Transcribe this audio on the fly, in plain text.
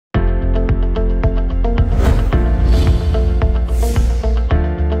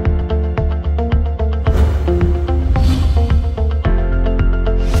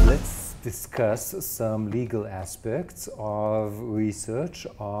discuss some legal aspects of research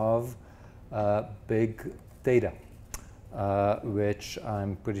of big data, which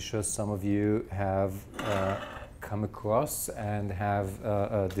I'm pretty sure some of you have come across and have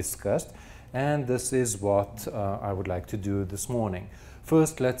discussed. And this is what I would like to do this morning.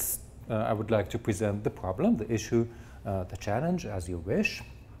 First, I would like to present the problem, the issue, the challenge, as you wish,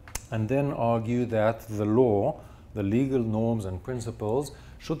 and then argue that the law, the legal norms and principles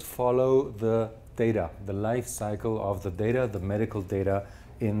should follow the data, the life cycle of the data, the medical data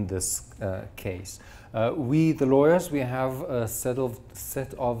in this case. We, the lawyers, we have a set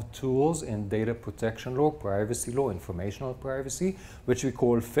of tools in data protection law, privacy law, informational privacy, which we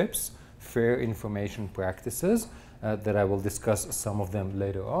call FIPS, Fair Information Practices, that I will discuss some of them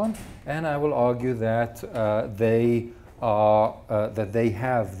later on, and I will argue that they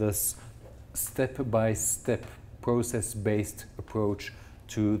have this step-by-step process-based approach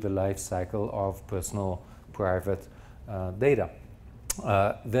to the life cycle of personal private data.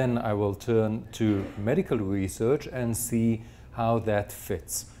 Then I will turn to medical research and see how that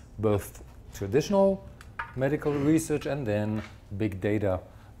fits, both traditional medical research and then big data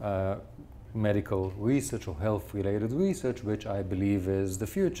medical research or health-related research, which I believe is the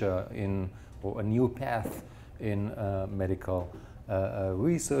future or a new path in medical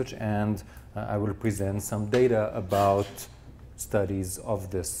research, and I will present some data about studies of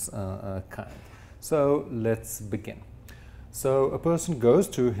this kind. So let's begin. So a person goes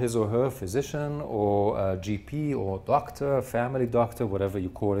to his or her physician or GP or doctor, family doctor, whatever you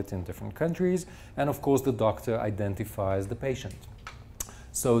call it in different countries, and of course the doctor identifies the patient.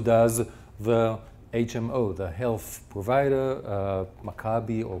 So does the HMO, the health provider,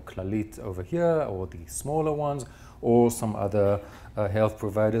 Maccabi or Clalit over here, or the smaller ones, or some other health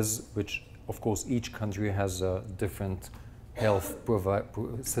providers, which of course each country has a different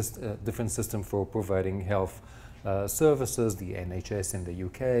different system for providing health services, the NHS in the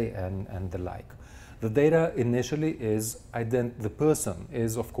UK and the like. The data initially is, the person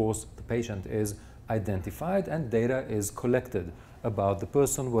is, of course, the patient is identified and data is collected about the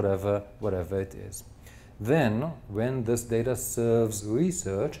person, whatever it is. Then, when this data serves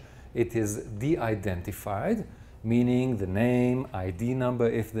research, it is de-identified, meaning the name, ID number,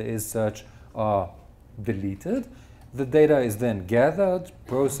 if there is such, are deleted. The data is then gathered,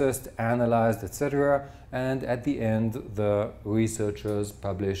 processed, analyzed, etc. And at the end, the researchers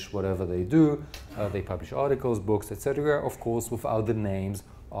publish whatever they do. They publish articles, books, etc., of course, without the names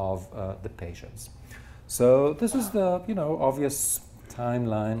of the patients. So this is the obvious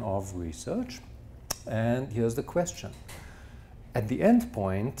timeline of research. And here's the question. At the end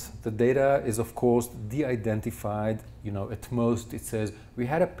point, the data is, of course, de-identified. At most, it says, we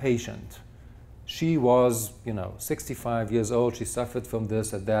had a patient. She was, 65 years old. She suffered from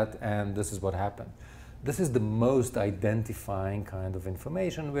this and that, and this is what happened. This is the most identifying kind of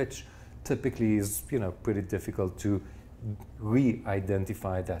information, which typically is, pretty difficult to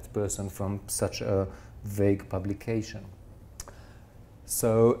re-identify that person from such a vague publication.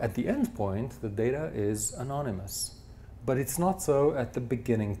 So at the end point, the data is anonymous. But it's not so at the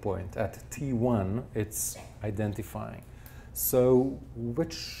beginning point. At T1, it's identifying. So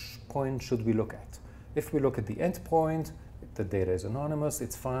which point should we look at? If we look at the end point, the data is anonymous,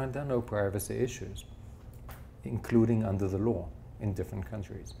 it's fine, there are no privacy issues, including under the law in different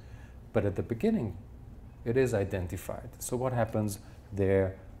countries. But at the beginning, it is identified. So what happens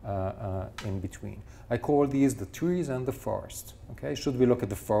there in between? I call these the trees and the forest. Okay? Should we look at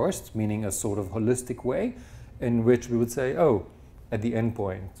the forest, meaning a sort of holistic way, in which we would say, oh, at the end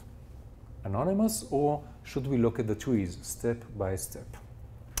point, anonymous, or should we look at the trees step by step?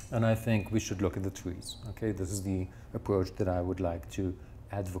 And I think we should look at the trees. Okay, this is the approach that I would like to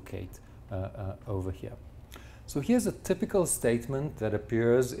advocate over here. So here's a typical statement that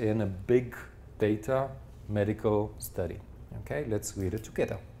appears in a big data medical study. Okay, let's read it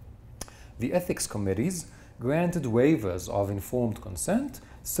together. The ethics committees granted waivers of informed consent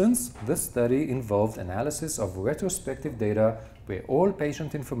since this study involved analysis of retrospective data where all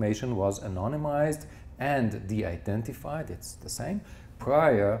patient information was anonymized and de-identified, it's the same,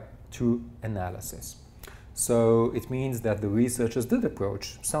 prior to analysis. So it means that the researchers did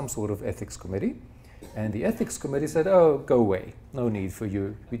approach some sort of ethics committee, and the ethics committee said, oh, go away, no need for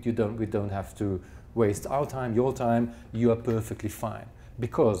you, we don't have to waste our time, your time, you are perfectly fine,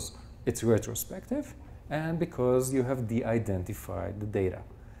 because it's retrospective and because you have de-identified the data.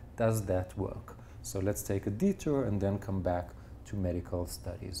 Does that work? So let's take a detour and then come back to medical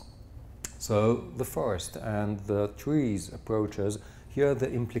studies. So the forest and the trees approaches, here are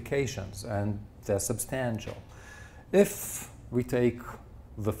the implications, and they're substantial. If we take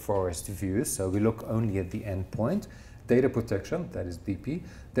the forest view, so we look only at the end point. Data protection, that is DP,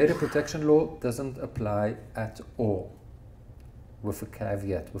 data protection law doesn't apply at all, with a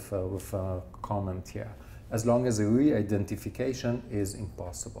caveat, with a comment here, as long as a re-identification is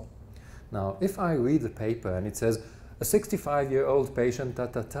impossible. Now, if I read the paper and it says, a 65-year-old patient,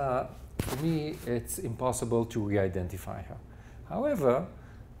 for me, it's impossible to re-identify her. However,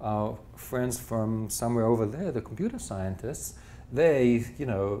 our friends from somewhere over there, the computer scientists, they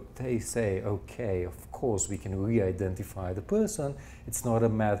say, okay, of course we can re-identify the person. It's not a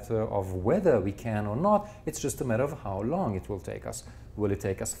matter of whether we can or not. It's just a matter of how long it will take us. Will it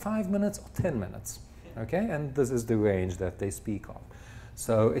take us 5 minutes or 10 minutes? Okay, and this is the range that they speak of.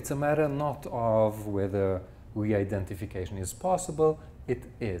 So it's a matter not of whether re-identification is possible. It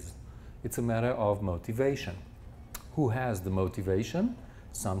is. It's a matter of motivation. Who has the motivation?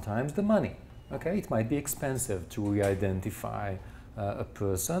 Sometimes the money. Okay, it might be expensive to re-identify a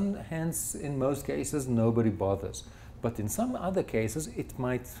person, hence in most cases nobody bothers. But in some other cases it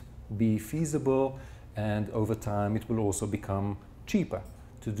might be feasible, and over time it will also become cheaper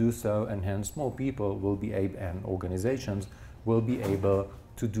to do so, and hence more people will be able, and organizations will be able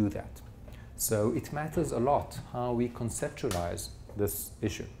to do that. So it matters a lot how we conceptualize this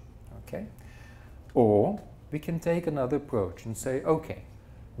issue. Okay? Or we can take another approach and say, okay,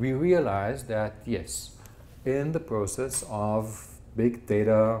 we realize that, yes, in the process of big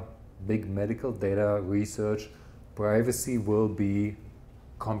data, big medical data research, privacy will be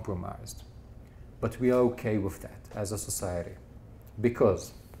compromised. But we are okay with that as a society,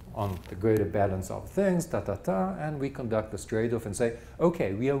 because on the greater balance of things, and we conduct a trade-off and say,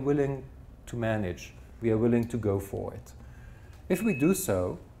 okay, we are willing to manage, we are willing to go for it. If we do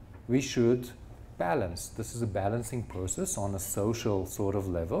so, we should balance. This is a balancing process on a social sort of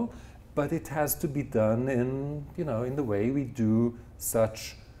level, but it has to be done in, in the way we do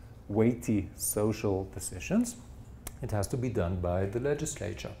such weighty social decisions. It has to be done by the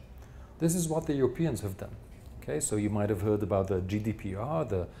legislature. This is what the Europeans have done. Okay, so you might have heard about the GDPR,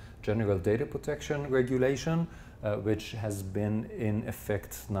 the General Data Protection Regulation, which has been in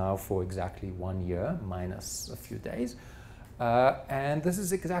effect now for exactly 1 year, minus a few days. And this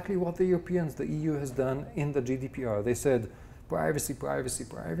is exactly what the Europeans, the EU, has done in the GDPR. They said privacy, privacy,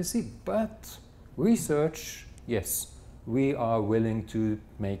 privacy, but research, yes, we are willing to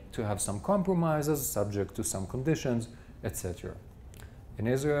have some compromises subject to some conditions, etc. In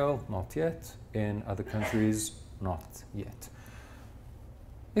Israel, not yet. In other countries, not yet.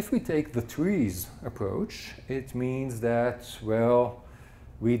 If we take the trees approach, it means that, well,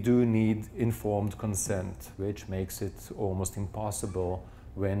 we do need informed consent, which makes it almost impossible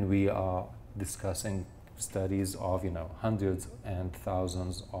when we are discussing studies of, hundreds and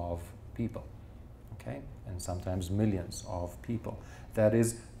thousands of people, okay? And sometimes millions of people. That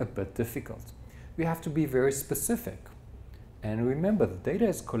is a bit difficult. We have to be very specific. And remember, the data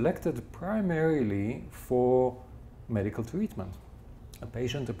is collected primarily for medical treatment. A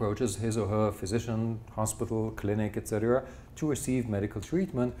patient approaches his or her physician, hospital, clinic, etc. to receive medical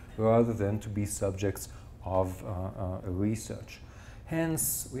treatment rather than to be subjects of research.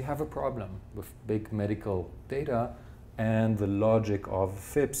 Hence, we have a problem with big medical data and the logic of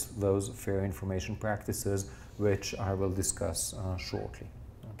FIPS, those fair information practices, which I will discuss shortly.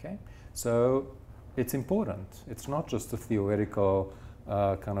 Okay? So it's important. It's not just a theoretical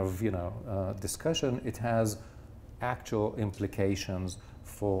discussion. It has actual implications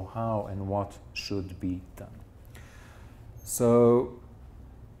for how and what should be done. So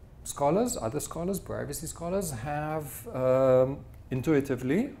scholars, other scholars, privacy scholars have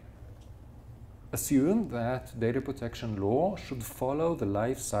intuitively assumed that data protection law should follow the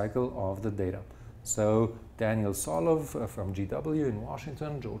life cycle of the data. So Daniel Solov from GW in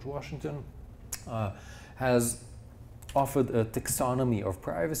Washington, George Washington, has offered a taxonomy of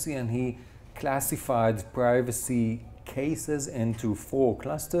privacy, and he classified privacy cases into 4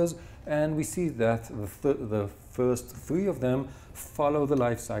 clusters, and we see that the first 3 of them follow the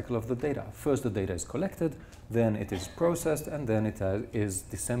life cycle of the data. First, the data is collected, then it is processed, and then it is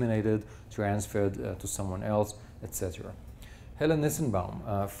disseminated, transferred to someone else, etc. Helen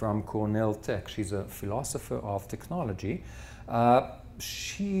Nissenbaum from Cornell Tech, she's a philosopher of technology.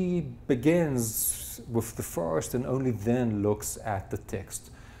 She begins with the first and only then looks at the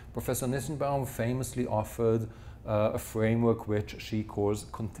text. Professor Nissenbaum famously offered a framework which she calls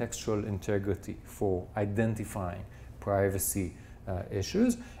contextual integrity for identifying privacy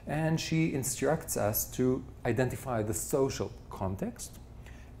issues, and she instructs us to identify the social context,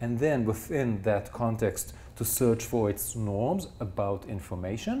 and then within that context to search for its norms about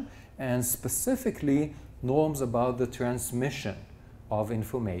information, and specifically norms about the transmission of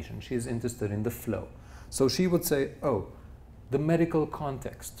information. She's interested in the flow. So she would say, oh, the medical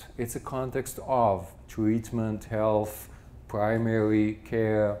context, it's a context of treatment, health, primary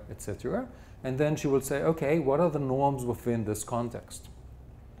care, etc. And then she would say, okay, what are the norms within this context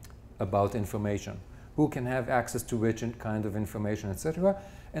about information? Who can have access to which kind of information, etc.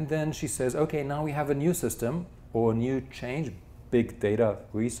 And then she says, okay, now we have a new system or a new change, big data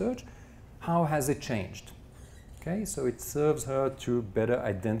research. How has it changed? Okay, so it serves her to better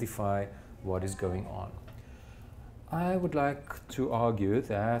identify what is going on. I would like to argue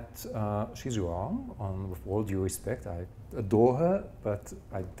that she's wrong, with all due respect. I adore her, but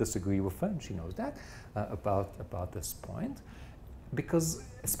I disagree with her, and she knows that, about this point. Because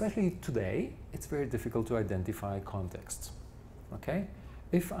especially today, it's very difficult to identify context. Okay?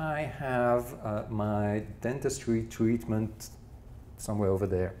 If I have my dentistry treatment somewhere over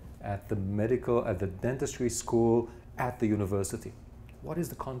there, at the dentistry school at the university, what is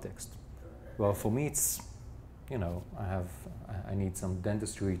the context? Well, for me, it's, you know, I need some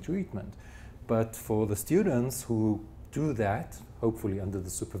dentistry treatment. But for the students who do that, hopefully under the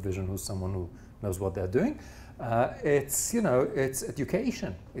supervision of someone who knows what they're doing, it's, you know, it's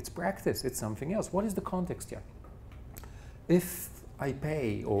education, it's practice, it's something else. What is the context here? If I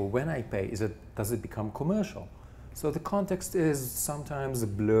pay, or when I pay, does it become commercial? So the context is sometimes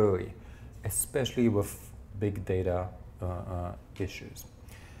blurry, especially with big data issues.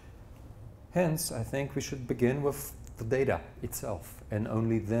 Hence, I think we should begin with the data itself, and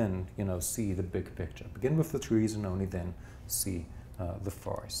only then, you know, see the big picture. Begin with the trees, and only then see the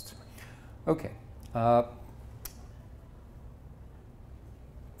forest. Okay.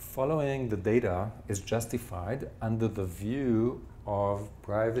 Following the data is justified under the view of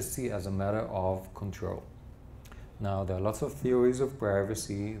privacy as a matter of control. Now, there are lots of theories of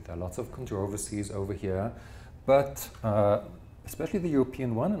privacy, there are lots of controversies over here, but especially the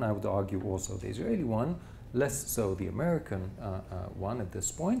European one, and I would argue also the Israeli one, less so the American one at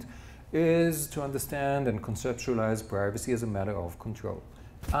this point, is to understand and conceptualize privacy as a matter of control.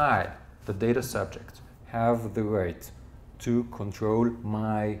 I, the data subject, have the right to control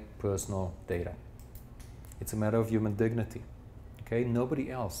my personal data. It's a matter of human dignity. Okay? Nobody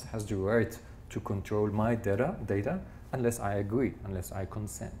else has the right to control my data unless I agree, unless I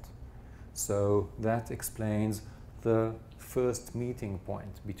consent. So that explains the first meeting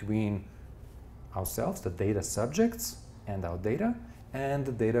point between ourselves, the data subjects and our data, and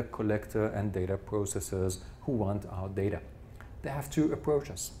the data collector and data processors who want our data. They have to approach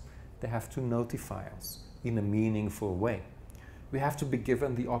us. They have to notify us in a meaningful way. We have to be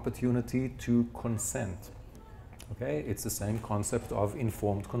given the opportunity to consent. Okay? It's the same concept of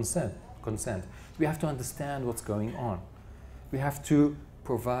informed consent. We have to understand what's going on. We have to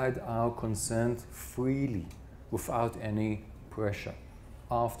provide our consent freely, without any pressure,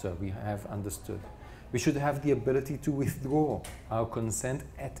 after we have understood. We should have the ability to withdraw our consent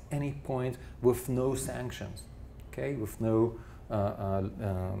at any point with no sanctions, okay, with no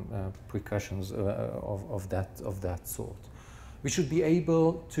precautions of that sort. We should be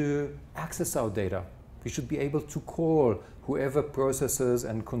able to access our data. We should be able to call whoever processes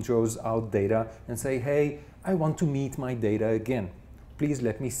and controls our data and say, hey, I want to meet my data again. Please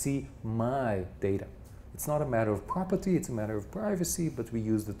let me see my data. It's not a matter of property, it's a matter of privacy, but we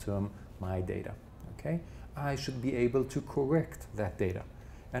use the term my data. Okay? I should be able to correct that data.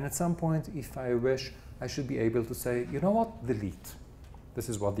 And at some point, if I wish, I should be able to say, you know what, delete. This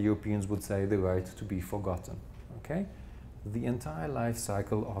is what the Europeans would say, the right to be forgotten. Okay? The entire life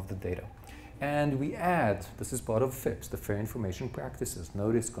cycle of the data. And we add, this is part of FIPS, the Fair Information Practices,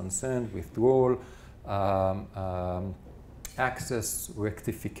 notice, consent, withdrawal, access,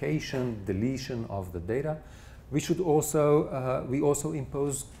 rectification, deletion of the data. We should also, we also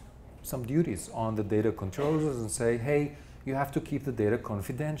impose some duties on the data controllers and say, hey, you have to keep the data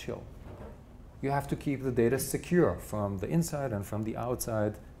confidential. You have to keep the data secure from the inside and from the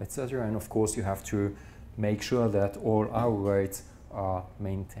outside, etc. And of course, you have to make sure that all our rights are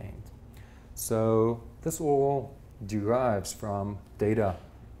maintained. So this all derives from data,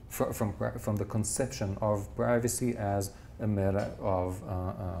 from the conception of privacy as a matter of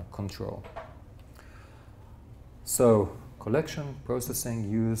control. So collection, processing,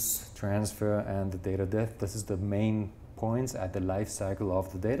 use, transfer, and the data death, this is the main points at the life cycle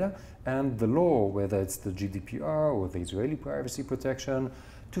of the data. And the law, whether it's the GDPR or the Israeli privacy protection,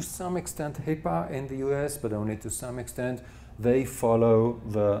 to some extent HIPAA in the US, but only to some extent, they follow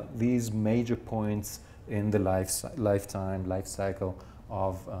these major points in the life cycle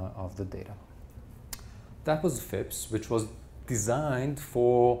of the data. That was FIPS, which was designed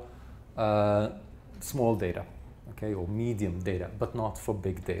for small data. okay, or medium data, but not for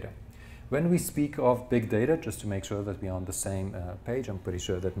big data. When we speak of big data, just to make sure that we're on the same page, I'm pretty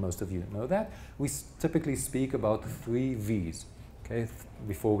sure that most of you know that, we typically speak about 3 V's. Okay?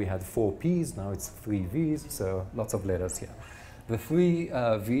 Before we had 4 P's, now it's 3 V's, so lots of letters here. The 3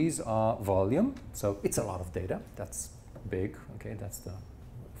 V's are volume, so it's a lot of data, that's big, okay, that's the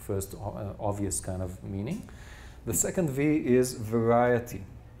first obvious kind of meaning. The second V is variety.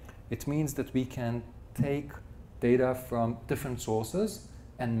 It means that we can take data from different sources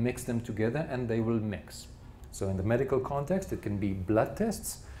and mix them together, and they will mix. So in the medical context, it can be blood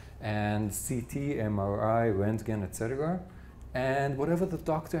tests and CT, MRI, Röntgen, etc. And whatever the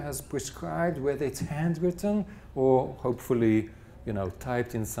doctor has prescribed, whether it's handwritten or hopefully, you know,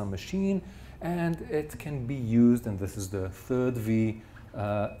 typed in some machine, and it can be used, and this is the third V,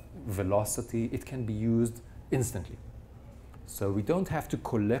 velocity, it can be used instantly. So we don't have to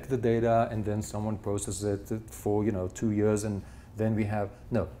collect the data and then someone processes it for, you know, 2 years and then we have,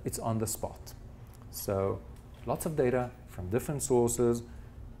 no, it's on the spot. So lots of data from different sources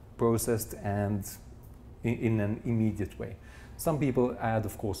processed and in an immediate way. Some people add,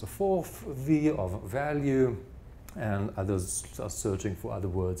 of course, a fourth V of value, and others are searching for other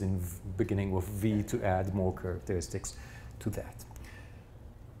words beginning with V to add more characteristics to that.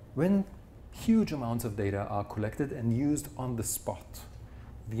 When huge amounts of data are collected and used on the spot,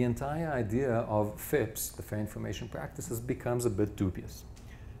 the entire idea of FIPS, the Fair Information Practices, becomes a bit dubious.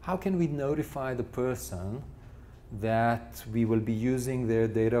 How can we notify the person that we will be using their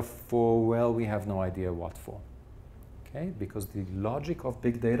data for, well, we have no idea what for? Okay, because the logic of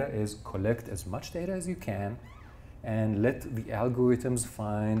big data is collect as much data as you can and let the algorithms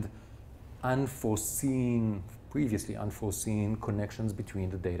find previously unforeseen connections between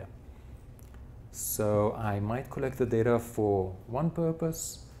the data. So I might collect the data for one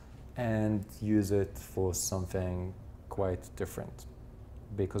purpose and use it for something quite different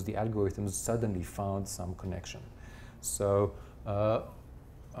because the algorithms suddenly found some connection. So how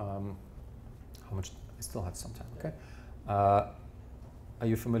much? I still have some time, okay? Are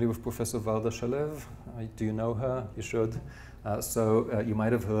you familiar with Professor Varda Shalev? Do you know her? You should. You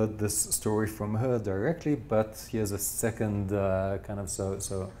might have heard this story from her directly, but here's a second kind of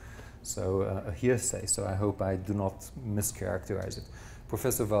a hearsay, so I hope I do not mischaracterize it.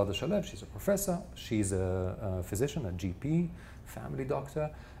 Professor Varda Shalev, she's a professor, she's a physician, a GP, family doctor,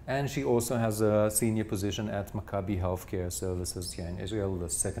 and she also has a senior position at Maccabi Healthcare Services here in Israel, the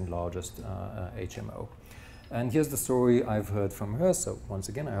second largest HMO. And here's the story I've heard from her, so once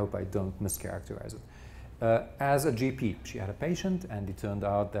again, I hope I don't mischaracterize it. As a GP, she had a patient, and it turned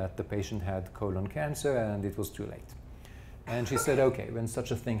out that the patient had colon cancer, and it was too late. And she said, okay, when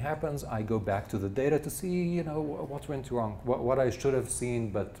such a thing happens, I go back to the data to see, you know, what went wrong, what I should have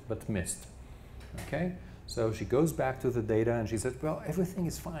seen but missed. Okay? So she goes back to the data and she said, well, everything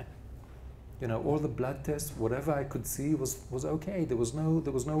is fine. You know, all the blood tests, whatever I could see was okay. There was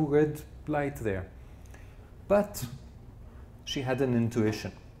no red light there. But she had an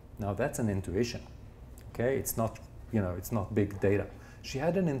intuition. Now that's an intuition. Okay? It's not, you know, it's not big data. She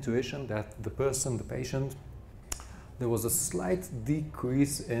had an intuition that the patient, there was a slight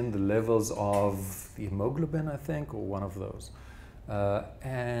decrease in the levels of the hemoglobin, I think, or one of those.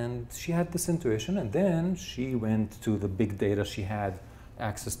 And she had this intuition, and then she went to the big data she had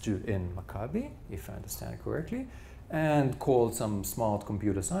access to in Maccabi, if I understand correctly, and called some smart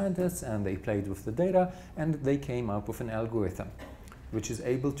computer scientists, and they played with the data, and they came up with an algorithm which is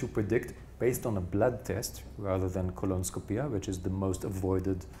able to predict based on a blood test rather than colonoscopia, which is the most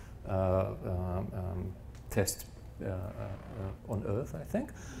avoided test on Earth, I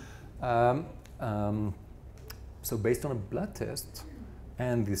think. So based on a blood test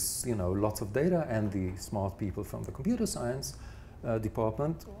and this, you know, lots of data and the smart people from the computer science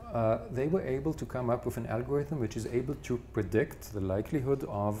department, they were able to come up with an algorithm which is able to predict the likelihood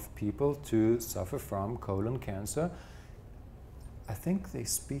of people to suffer from colon cancer. I think they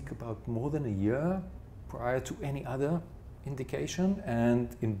speak about more than a year prior to any other indication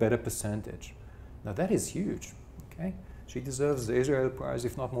and in better percentage. Now that is huge. Okay? She deserves the Israel Prize,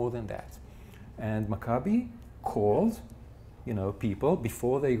 if not more than that. And Maccabi called, you know, people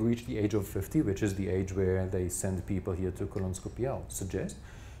before they reach the age of 50, which is the age where they send people here to colonoscopy, I'll suggest.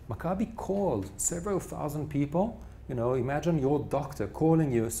 Maccabi called several thousand people. You know, imagine your doctor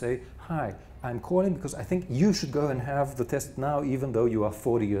calling you, say, hi, I'm calling because I think you should go and have the test now, even though you are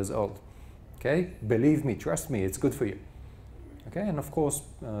 40 years old. Okay? Believe me, trust me, it's good for you. Okay? And of course,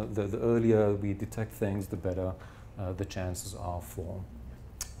 the earlier we detect things, the better the chances are for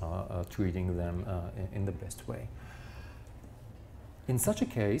in the best way. In such a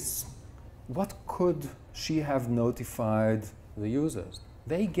case, what could she have notified the users?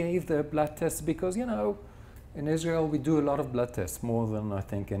 They gave their blood tests because, you know, in Israel we do a lot of blood tests, more than I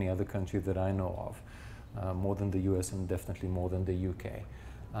think any other country that I know of, more than the US and definitely more than the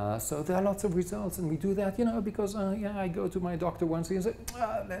UK. So there are lots of results, and we do that, you know, because yeah, I go to my doctor once a year and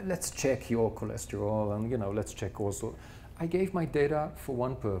say, let's check your cholesterol, and you know, let's check also. I gave my data for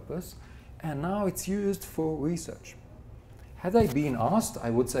one purpose, and now it's used for research. Had I been asked,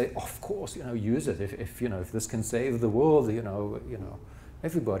 I would say, of course, you know, use it. If you know, if this can save the world, you know,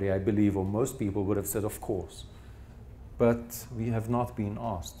 everybody, I believe, or most people would have said, of course. But we have not been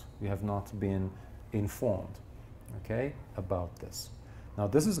asked. We have not been informed, okay, about this. Now,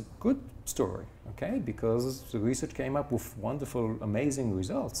 this is a good story, okay, because the research came up with wonderful, amazing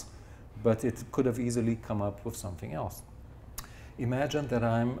results, but it could have easily come up with something else. Imagine that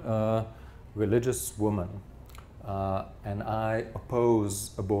I'm a religious woman. And I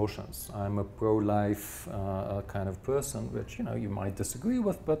oppose abortions. I'm a pro-life kind of person, which, you know, you might disagree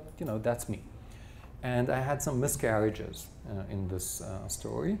with, but, you know, that's me. And I had some miscarriages in this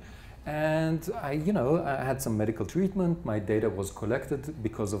story. And I had some medical treatment. My data was collected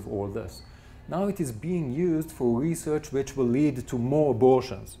because of all this. Now it is being used for research which will lead to more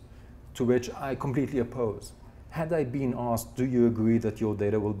abortions, to which I completely oppose. Had I been asked, do you agree that your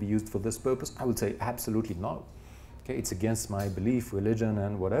data will be used for this purpose? I would say absolutely no. Okay, it's against my belief, religion,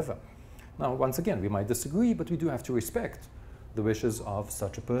 and whatever. Now, once again, we might disagree, but we do have to respect the wishes of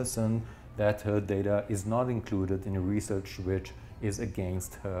such a person that her data is not included in a research which is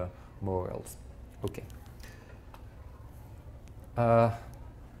against her morals. Okay.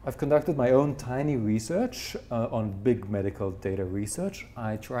 I've conducted my own tiny research on big medical data research.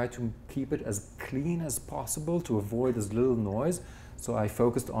 I try to keep it as clean as possible to avoid as little noise. So I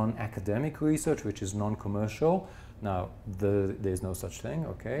focused on academic research, which is non-commercial. Now, there's no such thing,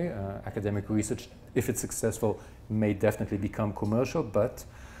 okay? Academic research, if it's successful, may definitely become commercial, but,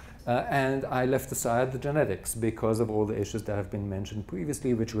 and I left aside the genetics because of all the issues that have been mentioned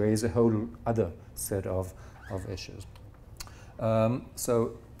previously, which raise a whole other set of issues.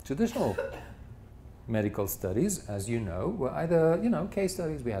 So traditional medical studies, as you know, were either, you know, case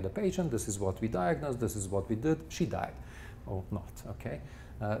studies. We had a patient, this is what we diagnosed, this is what we did, she died, or not, okay?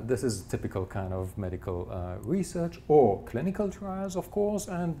 This is typical kind of medical research, or clinical trials, of course,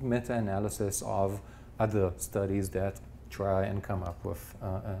 and meta-analysis of other studies that try and come up with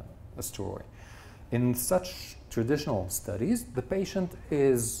a story. In such traditional studies, the patient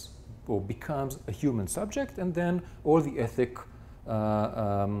is or becomes a human subject, and then all the ethic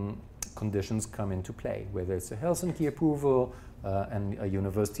conditions come into play, whether it's a Helsinki approval, and a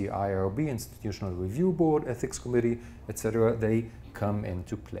university IRB, institutional review board, ethics committee, etc., they come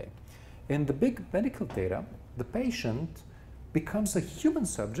into play. In the big medical data, the patient becomes a human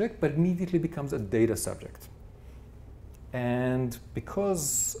subject, but immediately becomes a data subject. And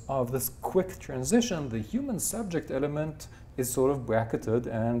because of this quick transition, the human subject element is sort of bracketed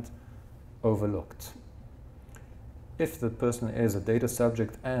and overlooked. If the person is a data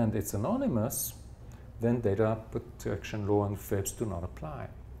subject and it's anonymous, then data protection law and FIPS do not apply.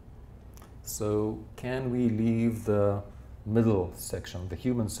 So can we leave the middle section, the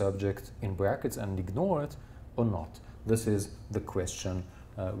human subject, in brackets and ignore it or not? This is the question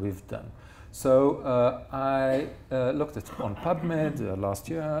we've done. So I looked at on PubMed last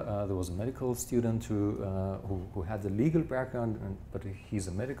year. There was a medical student who had a legal background, but he's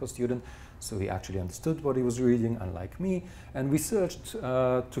a medical student, so he actually understood what he was reading, unlike me. And we searched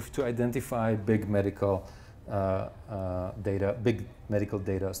to identify big medical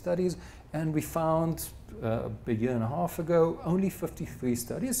data studies, and we found a year and a half ago only 53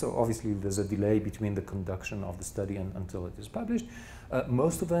 studies. So obviously there's a delay between the conduction of the study and until it is published.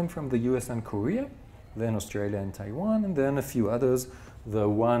 Most of them from the US and Korea, then Australia and Taiwan, and then a few others. The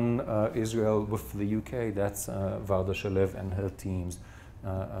one Israel with the UK, that's Varda Shalev and her team's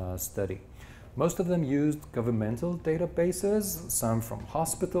study. Most of them used governmental databases, some from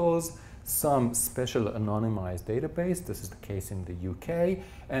hospitals, some special anonymized database. This is the case in the UK,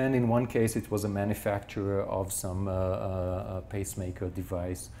 and in one case it was a manufacturer of some pacemaker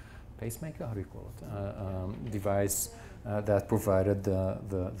device. Pacemaker, how do you call it? Device that provided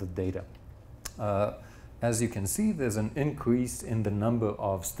the data. As you can see, there's an increase in the number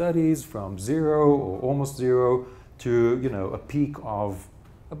of studies from 0 or almost 0 to, you know, a peak of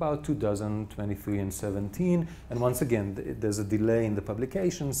about 2 dozen, 23 and 17. And once again, there's a delay in the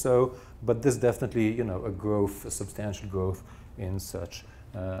publication. So, but there's definitely, you know, a growth, a substantial growth in such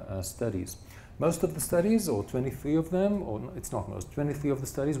studies. Most of the studies, or 23 of them, or no, it's not most, 23 of the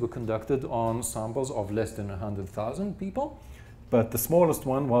studies were conducted on samples of less than 100,000 people. but the smallest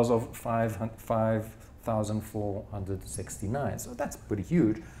one was of 5,469. So that's pretty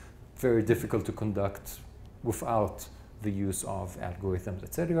huge, very difficult to conduct without the use of algorithms,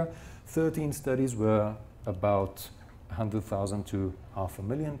 etc. 13 studies were about 100,000 to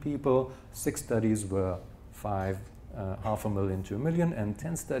 500,000 people. 6 studies were 500,000 to 1 million, and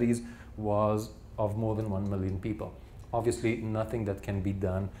 10 studies was of more than 1 million people. Obviously, nothing that can be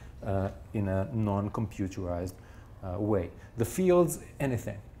done in a non-computerized way. The fields,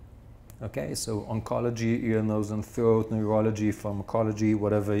 anything. Okay, so oncology, ear, nose, and throat, neurology, pharmacology,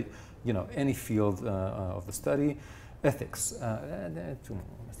 whatever, you know, any field of the study. Ethics.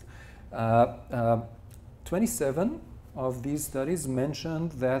 27 of these studies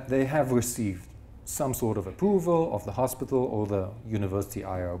mentioned that they have received some sort of approval of the hospital or the university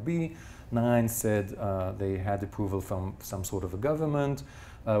IRB. 9 said they had approval from some sort of a government.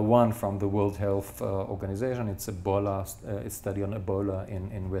 1 from the World Health Organization. It's Ebola, it's study on Ebola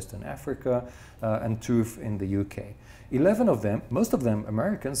in Western Africa, and 2 in the UK. 11 of them, most of them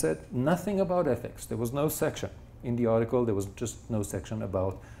Americans, said nothing about ethics. There was no section in the article. There was just no section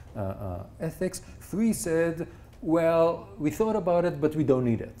about ethics. 3 said, well, we thought about it, but we don't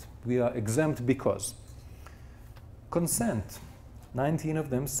need it. We are exempt because. Consent. 19 of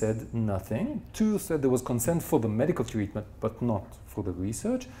them said nothing. 2 said there was consent for the medical treatment, but not for the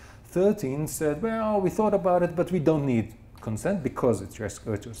research. 13 said, well, we thought about it, but we don't need consent because it's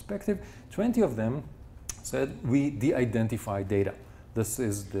retrospective. 20 of them said we de-identify data. This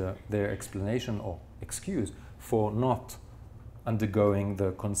is their explanation or excuse for not undergoing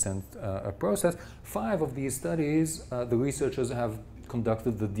the consent process. 5 of these studies, the researchers have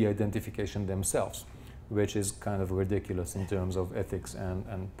conducted the de-identification themselves, which is kind of ridiculous in terms of ethics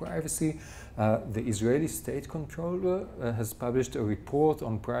and privacy. The Israeli State Controller has published a report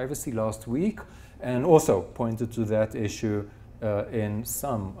on privacy last week and also pointed to that issue in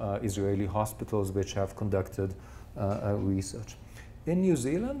some Israeli hospitals which have conducted research. In New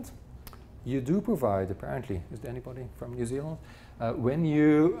Zealand, you do provide, apparently, is there anybody from New Zealand? When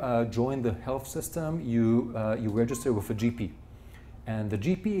you join the health system, you register with a GP. And the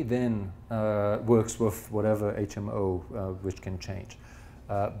GP then works with whatever HMO which can change.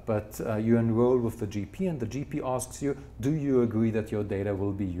 But you enroll with the GP, and the GP asks you, do you agree that your data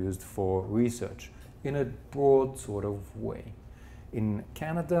will be used for research in a broad sort of way? In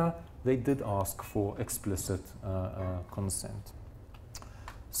Canada, they did ask for explicit consent.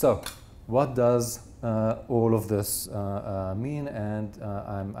 So, what does all of this mean? And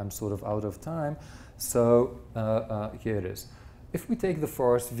I'm sort of out of time. So here it is. If we take the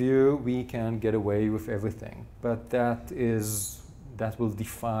forest view, we can get away with everything, but that will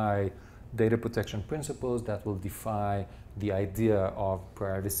defy data protection principles, that will defy the idea of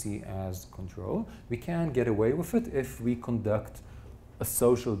privacy as control. We can get away with it if we conduct a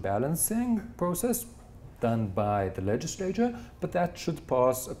social balancing process done by the legislature, but that should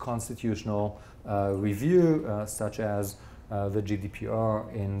pass a constitutional review, such as the GDPR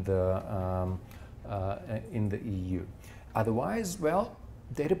in the EU. Otherwise, well,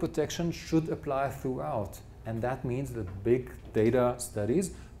 data protection should apply throughout, and that means that big data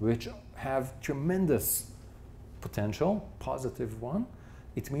studies, which have tremendous potential, positive one,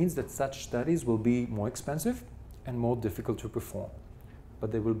 it means that such studies will be more expensive and more difficult to perform,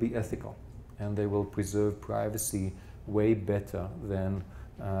 but they will be ethical, and they will preserve privacy way better than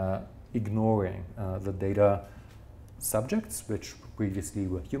ignoring the data subjects, which previously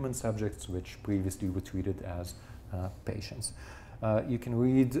were human subjects, which previously were treated as patients. You can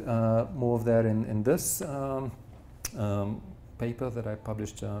read more of that in this paper that I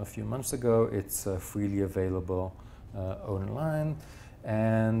published a few months ago. It's freely available online.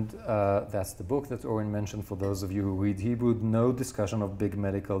 And that's the book that Oren mentioned for those of you who read Hebrew. No discussion of big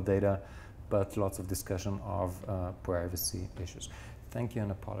medical data, but lots of discussion of privacy issues. Thank you,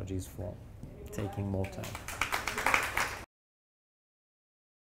 and apologies for taking more time.